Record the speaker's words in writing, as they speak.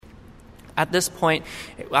At this point,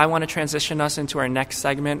 I want to transition us into our next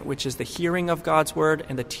segment, which is the hearing of God's Word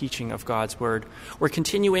and the teaching of God's Word. We're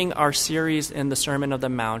continuing our series in the Sermon of the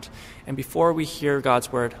Mount, and before we hear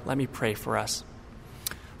God's Word, let me pray for us.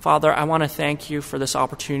 Father, I want to thank you for this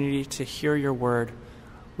opportunity to hear your Word.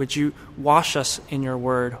 Would you wash us in your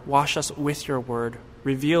Word, wash us with your Word,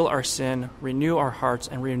 reveal our sin, renew our hearts,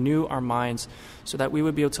 and renew our minds so that we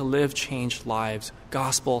would be able to live changed lives,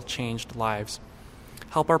 gospel-changed lives.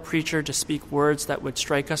 Help our preacher to speak words that would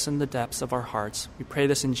strike us in the depths of our hearts. We pray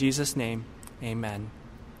this in Jesus' name. Amen.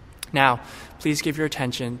 Now, please give your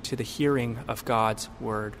attention to the hearing of God's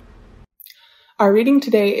Word. Our reading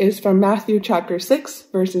today is from Matthew chapter 6,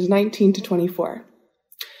 verses 19 to 24.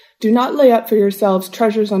 Do not lay up for yourselves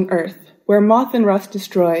treasures on earth, where moth and rust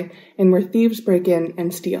destroy, and where thieves break in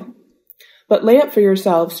and steal. But lay up for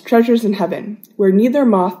yourselves treasures in heaven, where neither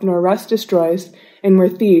moth nor rust destroys, and where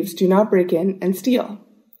thieves do not break in and steal.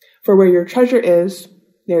 For where your treasure is,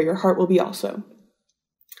 there your heart will be also.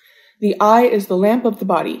 The eye is the lamp of the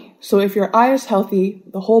body, so if your eye is healthy,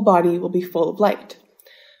 the whole body will be full of light.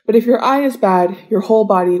 But if your eye is bad, your whole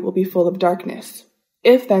body will be full of darkness.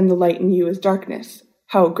 If then the light in you is darkness,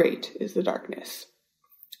 how great is the darkness?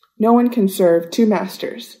 No one can serve two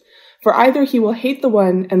masters, for either he will hate the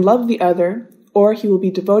one and love the other, or he will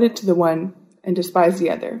be devoted to the one and despise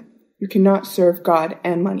the other. You cannot serve God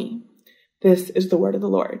and money. This is the word of the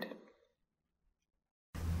Lord.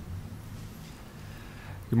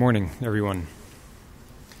 Good morning, everyone.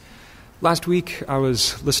 Last week, I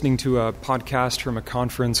was listening to a podcast from a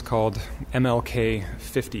conference called MLK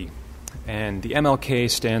 50, and the MLK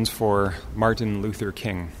stands for Martin Luther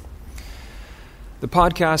King. The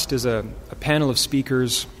podcast is a panel of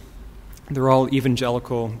speakers. They're all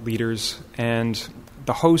evangelical leaders, and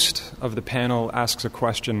the host of the panel asks a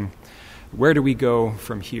question: where do we go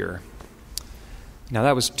from here? Now,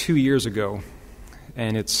 that was 2 years ago,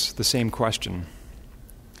 and it's the same question.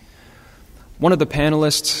 One of the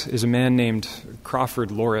panelists is a man named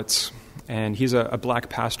Crawford Loritz, and he's a black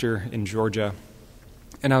pastor in Georgia.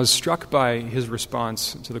 And I was struck by his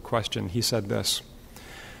response to the question. He said this.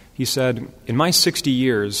 He said, "In my 60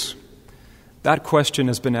 years, that question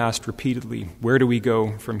has been asked repeatedly, where do we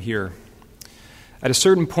go from here? At a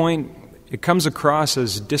certain point, it comes across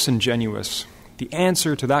as disingenuous. The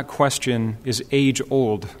answer to that question is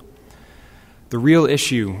age-old. The real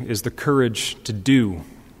issue is the courage to do,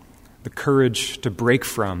 the courage to break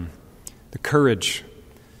from, the courage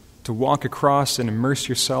to walk across and immerse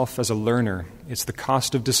yourself as a learner. It's the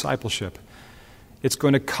cost of discipleship. It's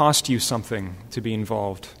going to cost you something to be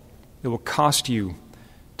involved. It will cost you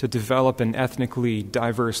to develop an ethnically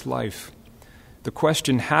diverse life. The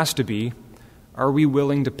question has to be, are we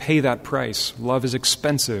willing to pay that price? Love is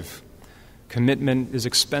expensive. Commitment is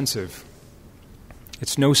expensive.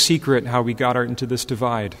 It's no secret how we got into this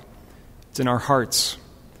divide. It's in our hearts.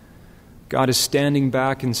 God is standing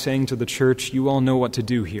back and saying to the church, you all know what to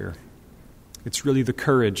do here. It's really the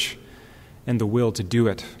courage and the will to do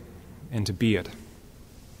it and to be it."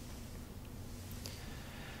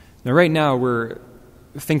 Now, right now, we're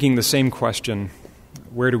thinking the same question: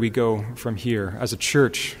 where do we go from here? As a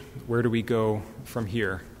church, where do we go from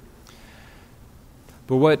here?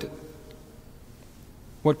 But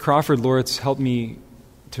what Crawford Loritz helped me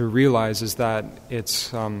to realize is that it's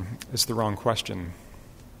the wrong question.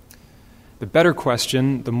 The better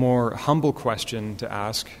question, the more humble question to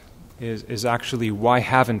ask is actually, why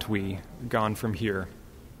haven't we gone from here?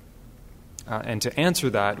 And to answer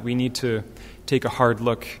that, we need to take a hard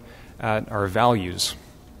look at our values.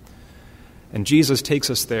 And Jesus takes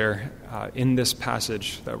us there in this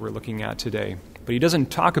passage that we're looking at today. But he doesn't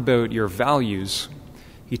talk about your values.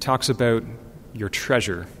 He talks about your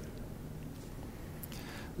treasure.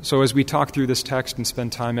 So as we talk through this text and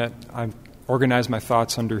spend time I've organized my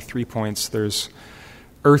thoughts under 3 points. There's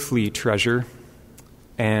earthly treasure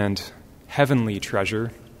and heavenly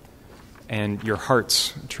treasure and your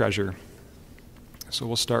heart's treasure. So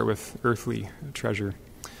we'll start with earthly treasure.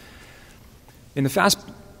 In the past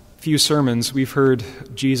few sermons, we've heard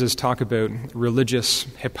Jesus talk about religious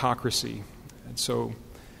hypocrisy. And so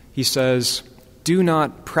he says, do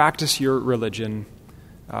not practice your religion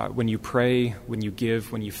when you pray, when you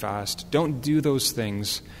give, when you fast. Don't do those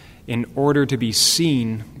things in order to be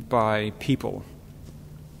seen by people.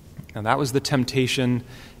 And that was the temptation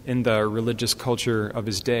in the religious culture of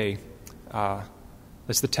his day.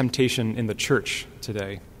 That's the temptation in the church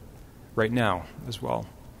today, right now as well.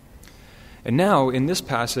 And now, in this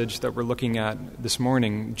passage that we're looking at this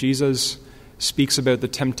morning, Jesus speaks about the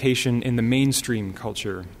temptation in the mainstream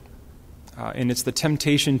culture. And it's the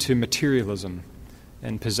temptation to materialism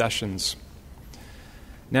and possessions.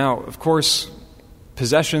 Now, of course,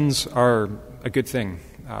 possessions are a good thing.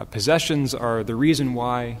 Possessions are the reason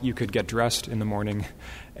why you could get dressed in the morning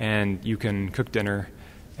and you can cook dinner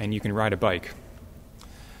and you can ride a bike.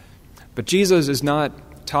 But Jesus is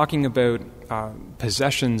not talking about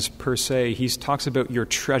possessions per se. He talks about your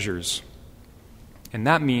treasures. And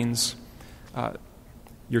that means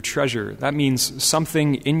your treasure. That means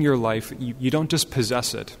something in your life. You don't just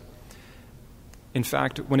possess it. In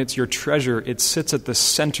fact, when it's your treasure, it sits at the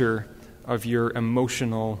center of your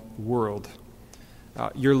emotional world.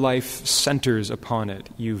 Your life centers upon it.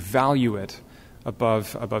 You value it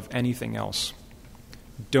above anything else.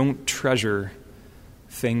 Don't treasure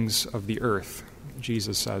things of the earth,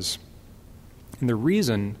 Jesus says. And the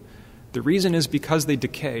reason is because they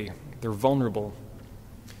decay. They're vulnerable.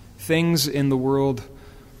 Things in the world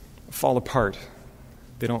fall apart.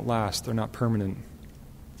 They don't last. They're not permanent.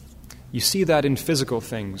 You see that in physical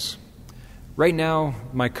things. Right now,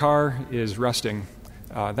 my car is rusting.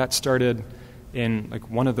 That started in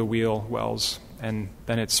one of the wheel wells, and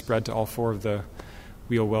then it spread to all four of the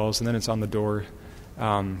wheel wells, and then it's on the door.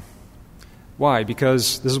 Why?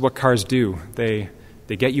 Because this is what cars do. They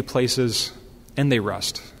get you places, and they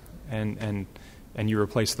rust, and you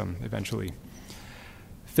replace them eventually.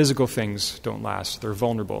 Physical things don't last. They're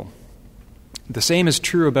vulnerable. The same is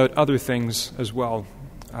true about other things as well.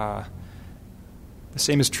 The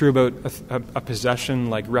same is true about a possession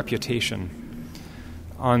like reputation.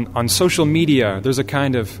 On social media, there's a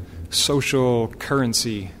kind of social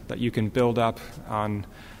currency that you can build up on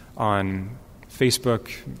Facebook,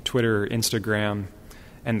 Twitter, Instagram,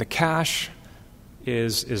 and the cash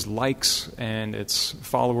is likes and it's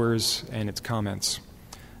followers and it's comments.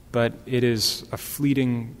 But it is a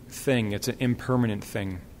fleeting thing. It's an impermanent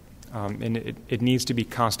thing. And it needs to be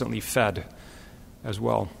constantly fed as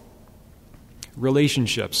well.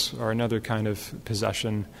 Relationships are another kind of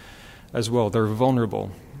possession as well. They're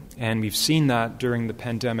vulnerable. And we've seen that during the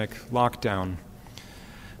pandemic lockdown.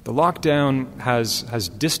 The lockdown has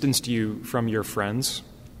distanced you from your friends,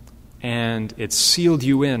 and it's sealed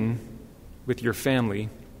you in with your family,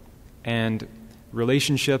 and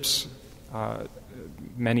relationships,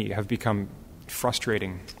 many have become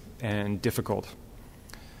frustrating and difficult.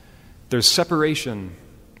 There's separation,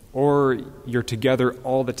 or you're together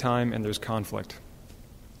all the time and there's conflict.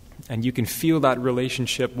 And you can feel that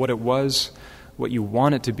relationship, what it was, what you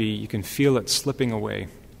want it to be, you can feel it slipping away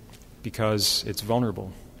because it's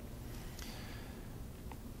vulnerable.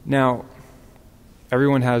 Now,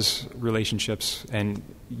 everyone has relationships, and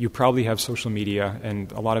you probably have social media,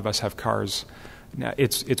 and a lot of us have cars. Now,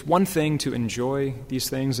 it's one thing to enjoy these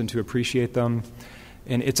things and to appreciate them,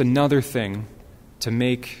 and it's another thing to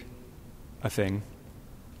make a thing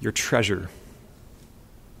your treasure.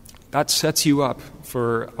 That sets you up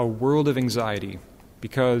for a world of anxiety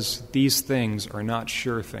because these things are not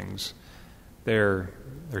sure things. They're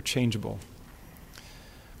changeable.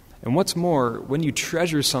 And what's more, when you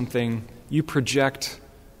treasure something, you project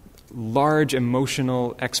large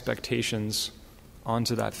emotional expectations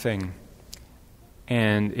onto that thing.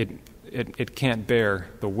 And it can't bear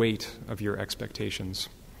the weight of your expectations.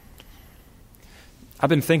 I've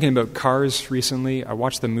been thinking about cars recently. I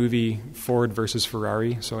watched the movie Ford versus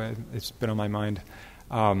Ferrari, so it's been on my mind.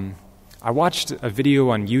 I watched a video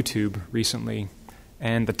on YouTube recently,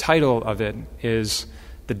 and the title of it is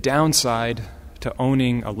The Downside to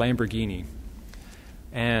Owning a Lamborghini.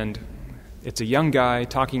 And it's a young guy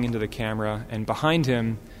talking into the camera, and behind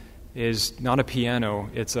him is not a piano,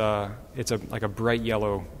 it's like a bright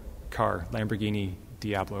yellow car, Lamborghini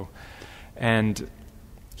Diablo. And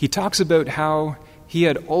he talks about how he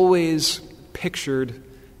had always pictured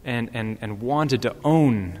and wanted to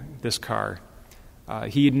own this car.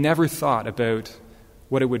 He had never thought about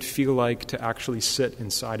what it would feel like to actually sit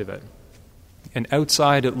inside of it. And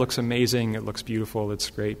outside it looks amazing, it looks beautiful, it's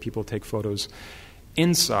great, people take photos.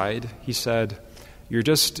 Inside, he said,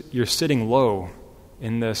 you're sitting low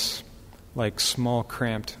in this small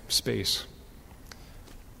cramped space.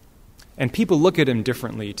 And people look at him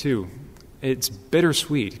differently too. It's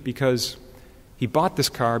bittersweet because he bought this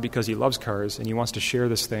car because he loves cars and he wants to share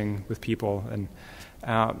this thing with people.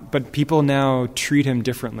 But people now treat him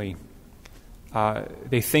differently.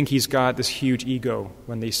 They think he's got this huge ego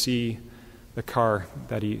when they see the car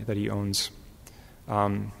that he owns.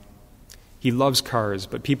 He loves cars,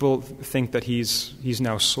 but people think that he's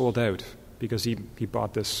now sold out because he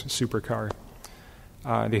bought this supercar.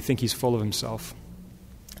 They think he's full of himself.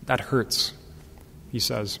 That hurts, he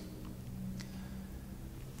says.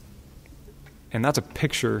 And that's a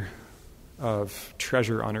picture of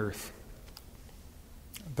treasure on earth.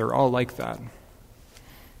 They're all like that.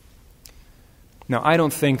 Now, I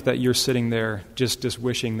don't think that you're sitting there just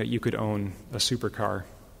wishing that you could own a supercar.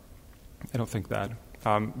 I don't think that.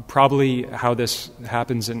 Probably how this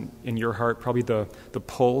happens in your heart, probably the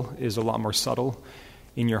pull is a lot more subtle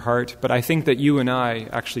in your heart. But I think that you and I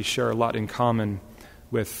actually share a lot in common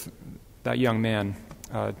with that young man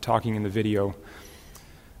talking in the video.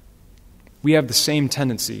 We have the same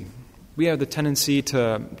tendency. We have the tendency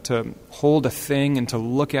to hold a thing and to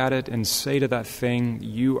look at it and say to that thing,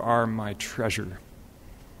 "You are my treasure."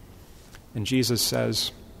 And Jesus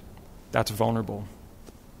says, that's vulnerable.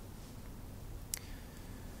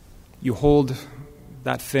 You hold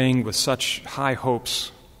that thing with such high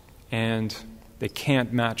hopes, and they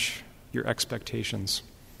can't match your expectations.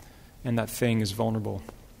 And that thing is vulnerable.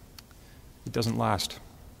 It doesn't last.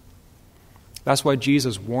 That's why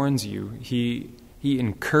Jesus warns you. He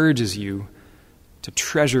encourages you to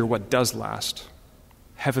treasure what does last.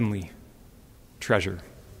 Heavenly treasure.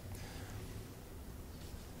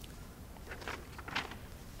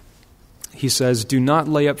 He says, "Do not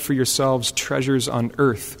lay up for yourselves treasures on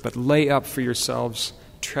earth, but lay up for yourselves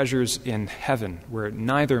treasures in heaven, where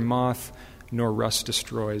neither moth nor rust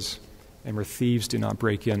destroys, and where thieves do not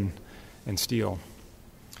break in and steal."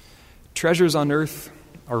 Treasures on earth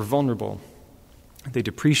are vulnerable. They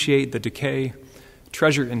depreciate, they decay.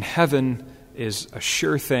 Treasure in heaven is a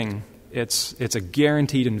sure thing. It's a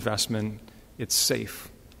guaranteed investment. It's safe.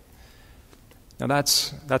 Now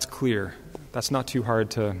that's clear. That's not too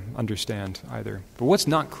hard to understand either. But what's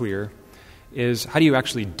not clear is how do you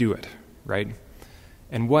actually do it, right?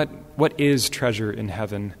 And what is treasure in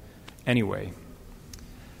heaven anyway?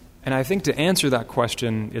 And I think to answer that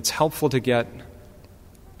question, it's helpful to get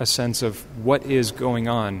a sense of what is going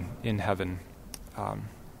on in heaven,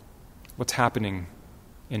 what's happening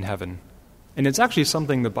in heaven. And it's actually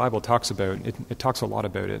something the Bible talks about. It talks a lot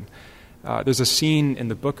about it. There's a scene in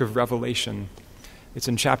the book of Revelation. It's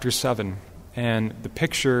in chapter 7. And the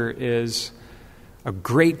picture is a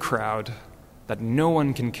great crowd that no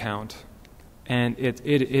one can count. And it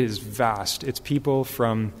is vast. It's people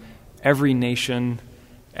from every nation,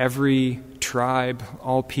 every tribe,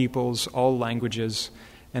 all peoples, all languages.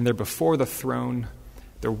 And they're before the throne.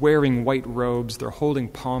 They're wearing white robes. They're holding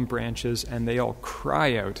palm branches. And they all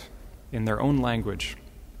cry out in their own language.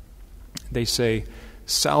 They say,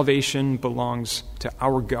 "Salvation belongs to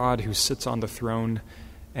our God who sits on the throne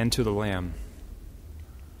and to the Lamb."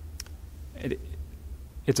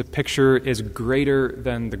 It's a picture is greater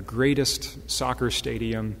than the greatest soccer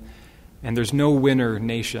stadium, and there's no winner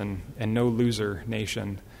nation and no loser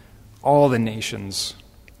nation. All the nations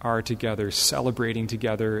are together, celebrating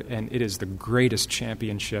together, and it is the greatest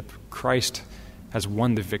championship. Christ has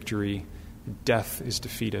won the victory. Death is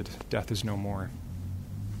defeated. Death is no more.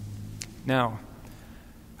 Now,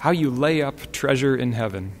 how you lay up treasure in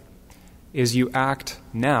heaven is you act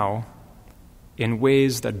now in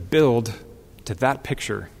ways that build to that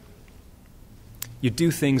picture. You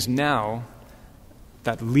do things now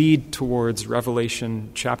that lead towards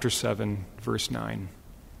Revelation chapter 7, verse 9.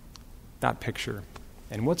 That picture.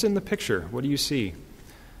 And what's in the picture? What do you see?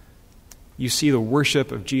 You see the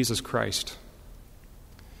worship of Jesus Christ.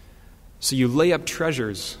 So you lay up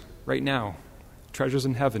treasures right now, treasures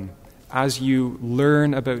in heaven, as you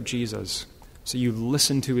learn about Jesus. So you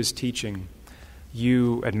listen to his teaching.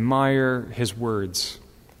 You admire his words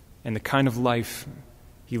and the kind of life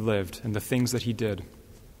he lived and the things that he did.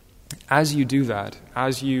 As you do that,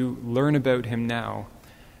 as you learn about him now,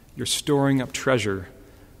 you're storing up treasure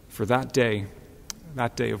for that day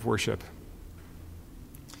of worship.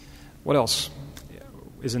 What else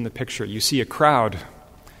is in the picture? You see a crowd,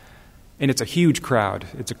 and it's a huge crowd.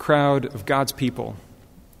 It's a crowd of God's people.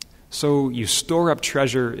 So you store up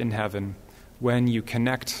treasure in heaven when you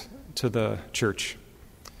connect to the church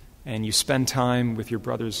and you spend time with your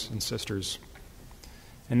brothers and sisters.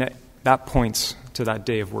 And that points to that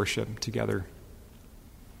day of worship together.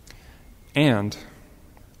 And,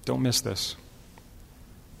 don't miss this,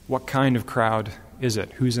 what kind of crowd is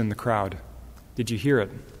it? Who's in the crowd? Did you hear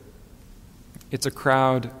it? It's a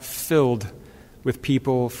crowd filled with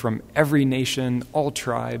people from every nation, all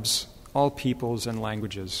tribes, all peoples and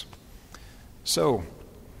languages. So,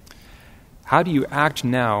 how do you act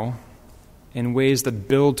now in ways that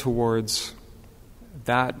build towards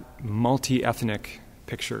that multi-ethnic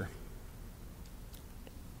picture?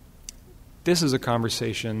 This is a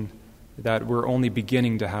conversation that we're only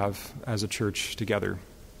beginning to have as a church together.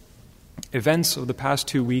 Events of the past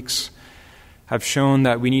 2 weeks have shown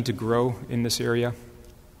that we need to grow in this area.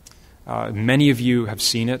 Many of you have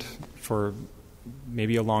seen it for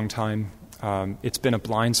maybe a long time. It's been a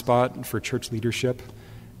blind spot for church leadership,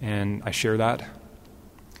 and I share that.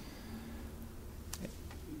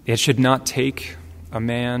 It should not take a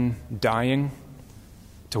man dying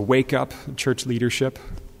to wake up church leadership,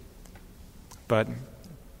 but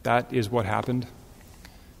that is what happened,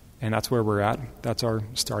 and that's where we're at. That's our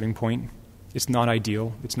starting point. It's not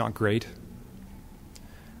ideal. It's not great.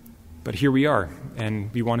 But here we are,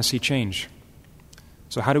 and we want to see change.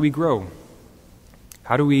 So how do we grow?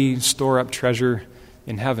 How do we store up treasure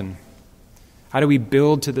in heaven? How do we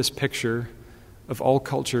build to this picture of all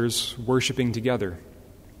cultures worshiping together?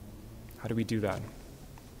 How do we do that?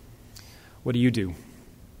 What do you do?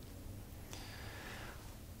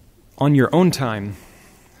 On your own time,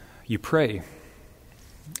 you pray.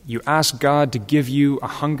 You ask God to give you a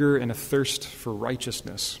hunger and a thirst for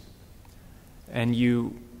righteousness. And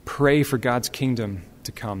you pray for God's kingdom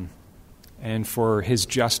to come and for His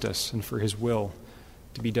justice and for His will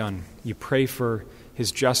to be done. You pray for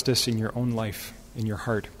His justice in your own life, in your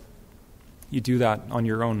heart. You do that on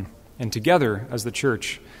your own. And together, as the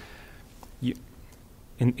church,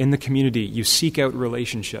 in the community, you seek out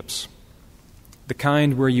relationships. The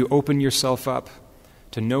kind where you open yourself up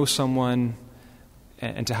to know someone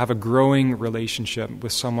and to have a growing relationship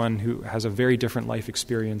with someone who has a very different life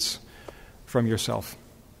experience from yourself.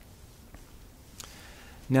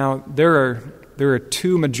 Now, there are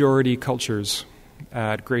two majority cultures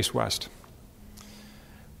at Grace West.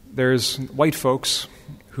 There's white folks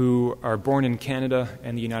who are born in Canada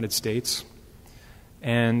and the United States,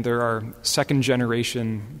 and there are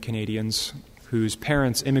second-generation Canadians whose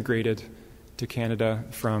parents immigrated to Canada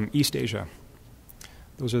from East Asia.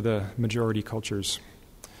 Those are the majority cultures.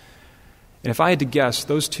 And if I had to guess,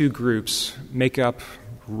 those two groups make up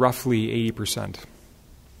roughly 80%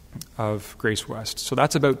 of Grace West. So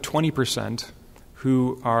that's about 20%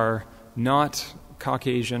 who are not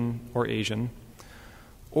Caucasian or Asian,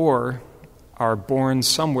 or are born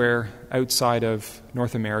somewhere outside of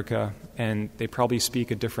North America, and they probably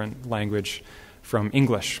speak a different language from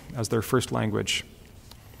English as their first language.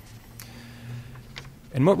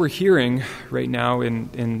 And what we're hearing right now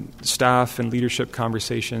in staff and leadership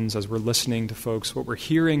conversations as we're listening to folks, what we're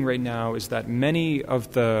hearing right now is that many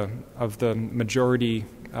of the majority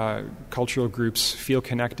cultural groups feel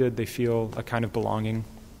connected. They feel a kind of belonging.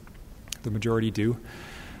 The majority do.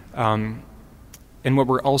 And what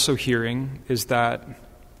we're also hearing is that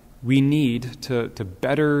we need to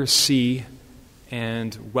better see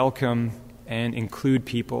and welcome and include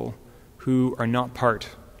people who are not part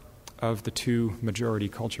of the two majority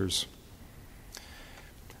cultures.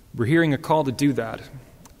 We're hearing a call to do that.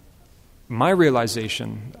 My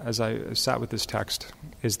realization, as I sat with this text,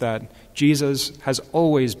 is that Jesus has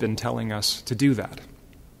always been telling us to do that.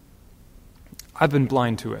 I've been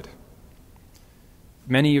blind to it.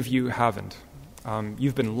 Many of you haven't.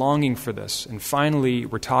 You've been longing for this, and finally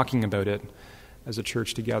we're talking about it as a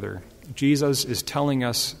church together. Jesus is telling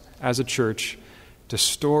us as a church to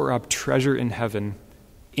store up treasure in heaven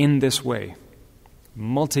in this way.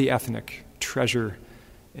 Multi-ethnic treasure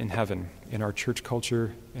in heaven, in our church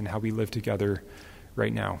culture, and how we live together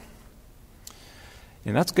right now.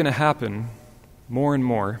 And that's going to happen more and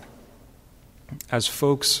more as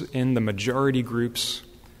folks in the majority groups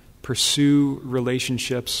pursue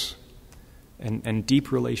relationships and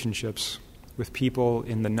deep relationships with people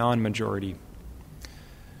in the non-majority.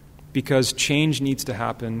 Because change needs to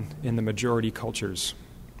happen in the majority cultures,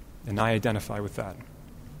 and I identify with that.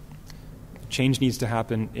 Change needs to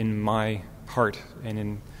happen in my heart and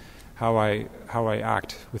in how I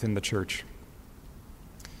act within the church.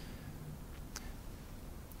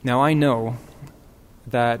 Now, I know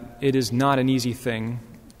that it is not an easy thing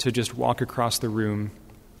to just walk across the room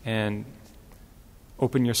and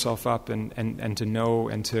open yourself up and to know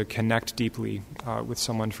and to connect deeply with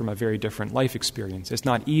someone from a very different life experience. It's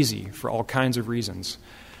not easy for all kinds of reasons.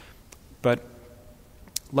 But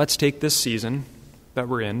let's take this season that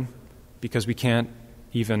we're in, because we can't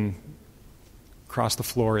even cross the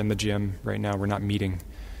floor in the gym right now. We're not meeting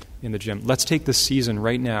in the gym. Let's take this season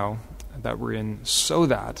right now that we're in so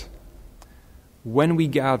that when we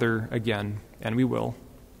gather again, and we will,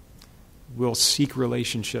 we'll seek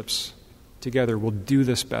relationships together. We'll do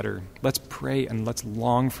this better. Let's pray and let's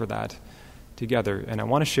long for that together. And I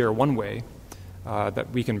want to share one way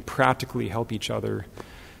that we can practically help each other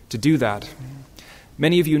to do that.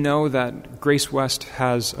 Many of you know that Grace West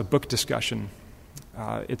has a book discussion.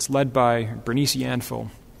 It's led by Bernice Yanfel.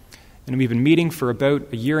 And we've been meeting for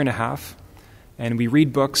about a year and a half, and we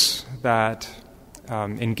read books that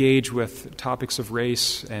engage with topics of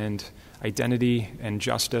race and identity and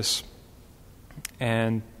justice.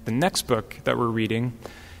 And the next book that we're reading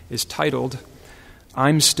is titled,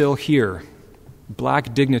 I'm Still Here,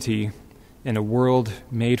 Black Dignity in a World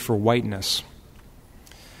Made for Whiteness.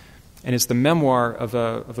 And it's the memoir of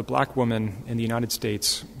a black woman in the United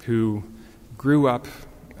States who grew up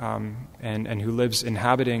and who lives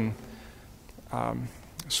inhabiting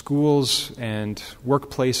schools and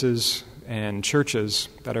workplaces and churches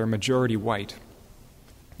that are majority white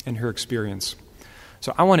in her experience.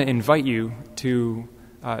 So I want to invite you to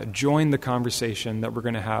join the conversation that we're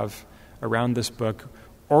going to have around this book.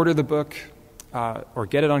 Order the book or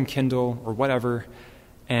get it on Kindle or whatever,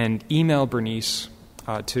 and email Bernice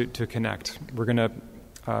to connect. We're going to,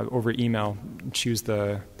 over email, choose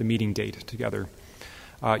the meeting date together.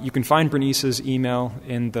 You can find Bernice's email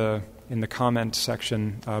in the comment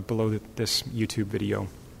section below this YouTube video.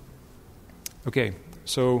 Okay,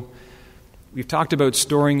 so we've talked about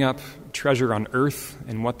storing up treasure on earth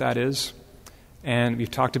and what that is, and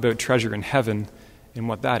we've talked about treasure in heaven and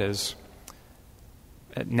what that is.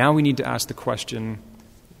 Now we need to ask the question,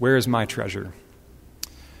 where is my treasure?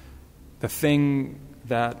 The thing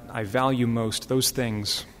that I value most, those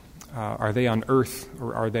things, are they on earth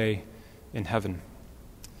or are they in heaven?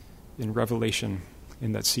 In Revelation,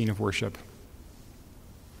 in that scene of worship.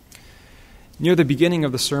 Near the beginning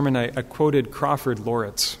of the sermon, I quoted Crawford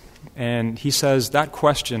Loritz, and he says, that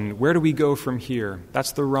question, where do we go from here?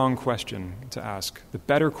 That's the wrong question to ask. The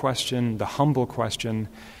better question, the humble question,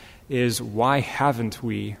 is why haven't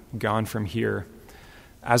we gone from here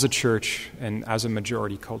as a church and as a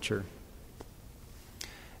majority culture?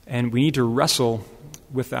 And we need to wrestle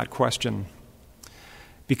with that question.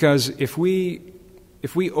 Because if we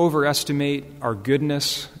overestimate our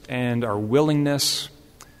goodness and our willingness,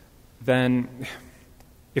 then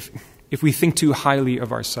if we think too highly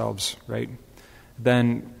of ourselves, right,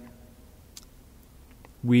 then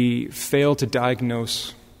we fail to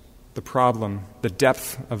diagnose the problem, the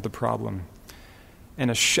depth of the problem. And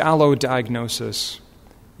a shallow diagnosis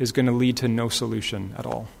is going to lead to no solution at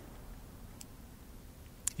all.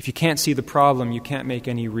 If you can't see the problem, you can't make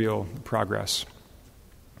any real progress.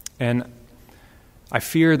 And I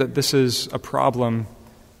fear that this is a problem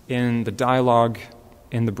in the dialogue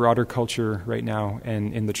in the broader culture right now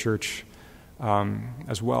and in the church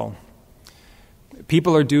as well.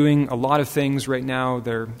 People are doing a lot of things right now.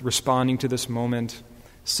 They're responding to this moment.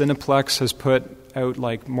 Cineplex has put out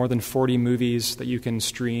like more than 40 movies that you can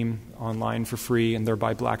stream online for free, and they're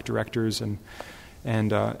by black directors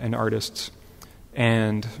and artists.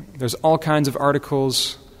 And there's all kinds of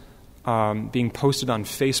articles being posted on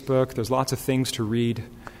Facebook. There's lots of things to read.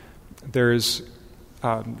 There's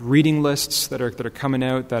reading lists that are coming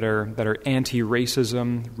out that are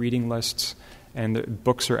anti-racism reading lists, and the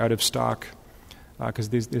books are out of stock because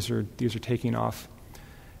these are taking off.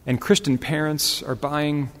 And Christian parents are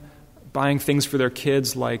buying things for their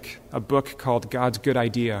kids, like a book called God's Good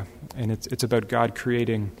Idea, and it's about God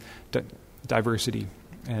creating diversity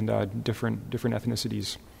and different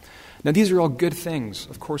ethnicities. Now, these are all good things.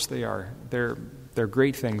 Of course they are. They're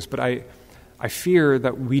great things. But I fear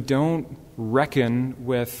that we don't reckon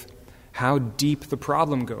with how deep the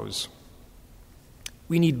problem goes.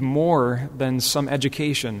 We need more than some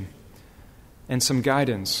education and some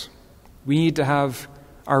guidance. We need to have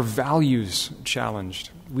our values challenged.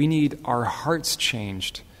 We need our hearts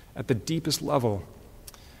changed at the deepest level.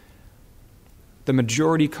 The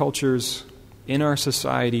majority cultures in our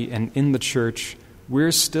society and in the church,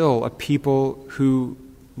 we're still a people who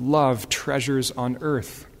love treasures on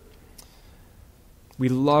earth. We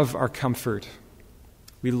love our comfort.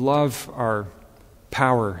 We love our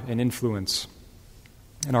power and influence.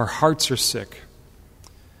 And our hearts are sick.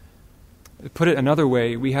 Put it another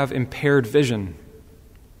way, we have impaired vision.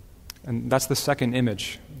 And that's the second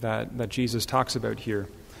image that Jesus talks about here.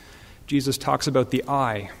 Jesus talks about the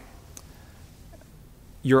eye.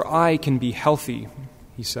 Your eye can be healthy,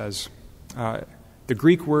 he says. The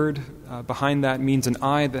Greek word behind that means an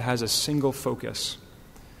eye that has a single focus.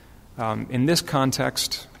 In this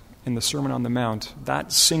context, in the Sermon on the Mount,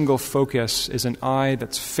 that single focus is an eye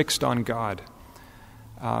that's fixed on God.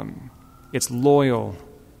 It's loyal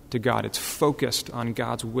to God. It's focused on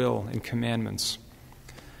God's will and commandments.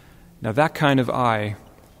 Now, that kind of eye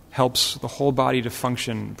helps the whole body to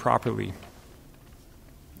function properly.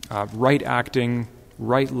 Right acting,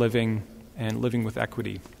 right living, and living with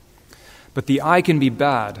equity. But the eye can be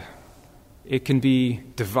bad. It can be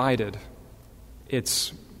divided.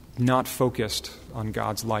 It's not focused on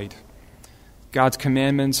God's light. God's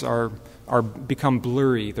commandments are become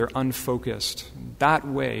blurry. They're unfocused. That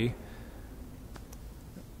way,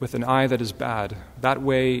 with an eye that is bad, that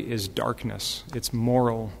way is darkness. It's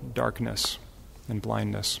moral darkness and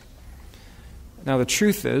blindness. Now, the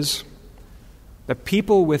truth is that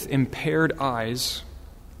people with impaired eyes,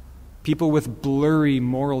 people with blurry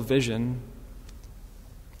moral vision,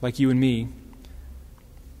 like you and me,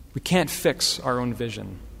 we can't fix our own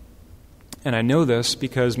vision. And I know this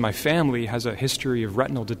because my family has a history of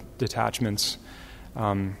retinal detachments.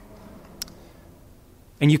 And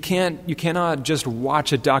you cannot just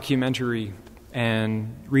watch a documentary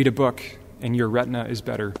and read a book and your retina is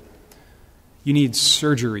better. You need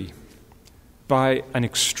surgery by an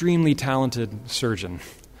extremely talented surgeon.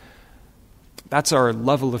 That's our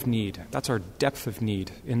level of need. That's our depth of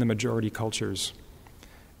need in the majority cultures.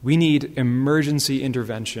 We need emergency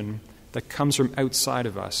intervention that comes from outside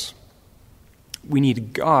of us. We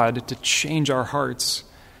need God to change our hearts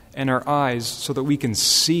and our eyes so that we can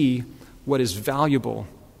see what is valuable.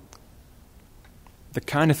 The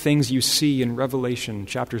kind of things you see in Revelation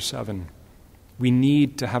chapter 7. We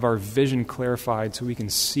need to have our vision clarified so we can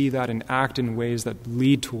see that and act in ways that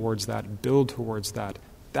lead towards that, build towards that.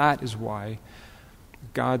 That is why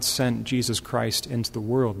God sent Jesus Christ into the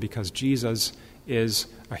world, because Jesus is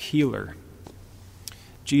a healer.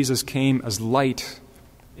 Jesus came as light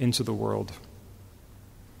into the world.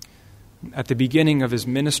 At the beginning of his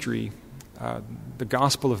ministry, the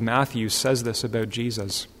Gospel of Matthew says this about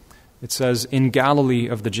Jesus. It says, "In Galilee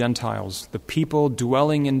of the Gentiles, the people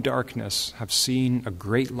dwelling in darkness have seen a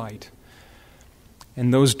great light.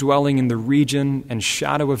 And those dwelling in the region and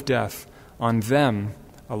shadow of death, on them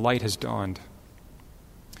a light has dawned."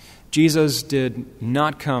 Jesus did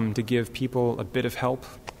not come to give people a bit of help.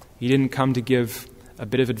 He didn't come to give a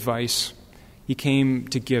bit of advice. He came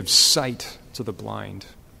to give sight to the blind.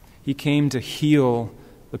 He came to heal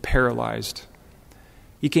the paralyzed.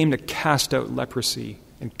 He came to cast out leprosy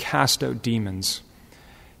and cast out demons.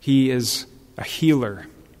 He is a healer,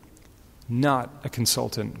 not a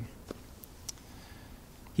consultant.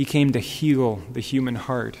 He came to heal the human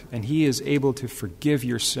heart, and he is able to forgive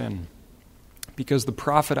your sin. Because the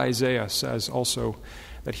prophet Isaiah says also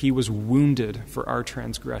that he was wounded for our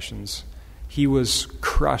transgressions. He was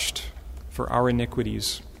crushed for our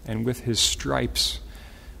iniquities, and with his stripes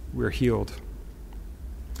we're healed.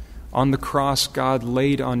 On the cross, God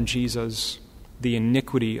laid on Jesus the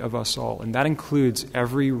iniquity of us all, and that includes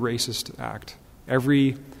every racist act,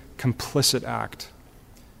 every complicit act,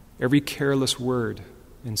 every careless word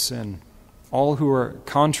in sin. All who are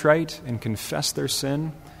contrite and confess their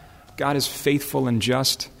sin, God is faithful and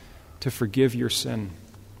just to forgive your sin.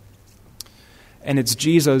 And it's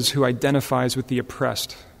Jesus who identifies with the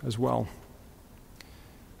oppressed as well.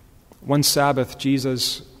 One Sabbath,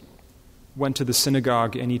 Jesus went to the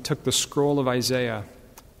synagogue and he took the scroll of Isaiah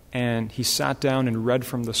and he sat down and read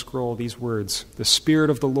from the scroll these words: "The Spirit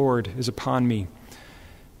of the Lord is upon me,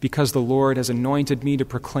 because the Lord has anointed me to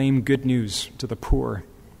proclaim good news to the poor.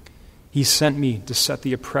 He sent me to set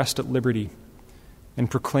the oppressed at liberty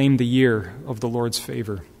and proclaim the year of the Lord's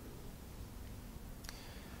favor."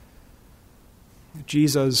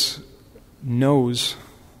 Jesus knows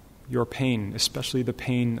your pain, especially the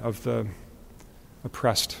pain of the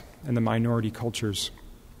oppressed and the minority cultures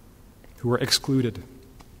who are excluded.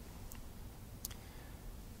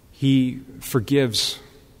 He forgives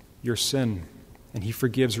your sin, and he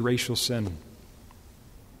forgives racial sin.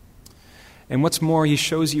 And what's more, he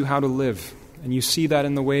shows you how to live. And you see that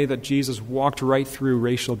in the way that Jesus walked right through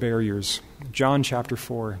racial barriers. John chapter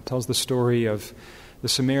 4 tells the story of the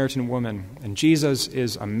Samaritan woman. And Jesus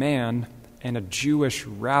is a man and a Jewish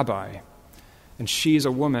rabbi. And she's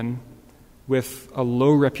a woman with a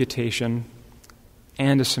low reputation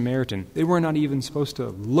and a Samaritan. They were not even supposed to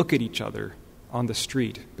look at each other on the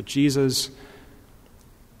street. But Jesus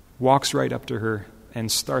walks right up to her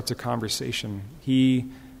and starts a conversation. He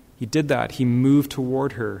did that. He moved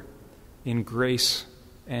toward her in grace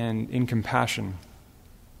and in compassion.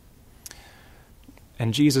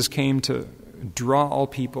 And Jesus came to draw all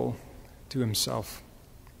people to himself.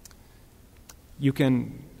 You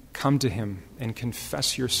can come to him and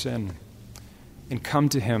confess your sin, and come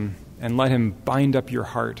to him and let him bind up your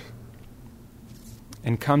heart,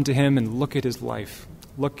 and come to him and look at his life.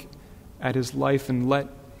 Look at his life and let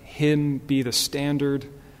him be the standard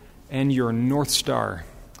and your North Star,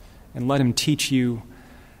 and let him teach you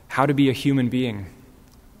how to be a human being,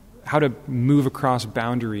 how to move across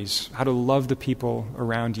boundaries, how to love the people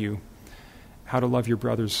around you, how to love your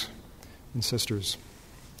brothers and sisters.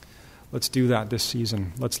 Let's do that this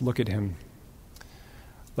season. Let's look at him.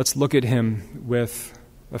 Let's look at him with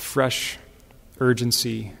a fresh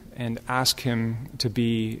urgency and ask him to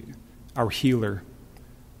be our healer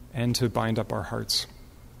and to bind up our hearts.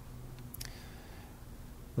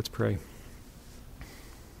 Let's pray.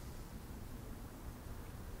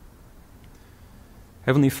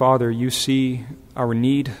 Heavenly Father, you see our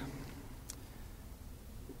need.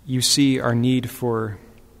 You see our need for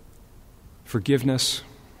forgiveness.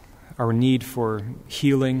 our need for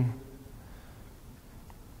healing,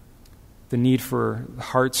 the need for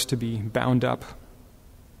hearts to be bound up.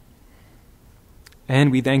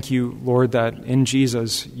 And we thank you, Lord, that in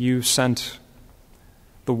Jesus you sent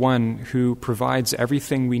the one who provides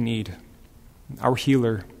everything we need, our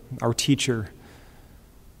healer, our teacher,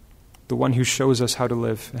 the one who shows us how to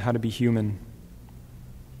live and how to be human.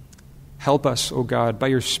 Help us, O God, by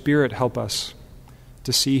your Spirit, help us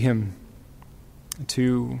to see him,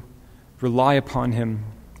 to rely upon him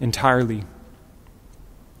entirely,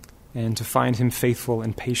 and to find him faithful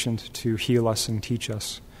and patient to heal us and teach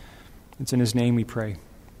us. It's in his name we pray.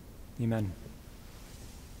 Amen.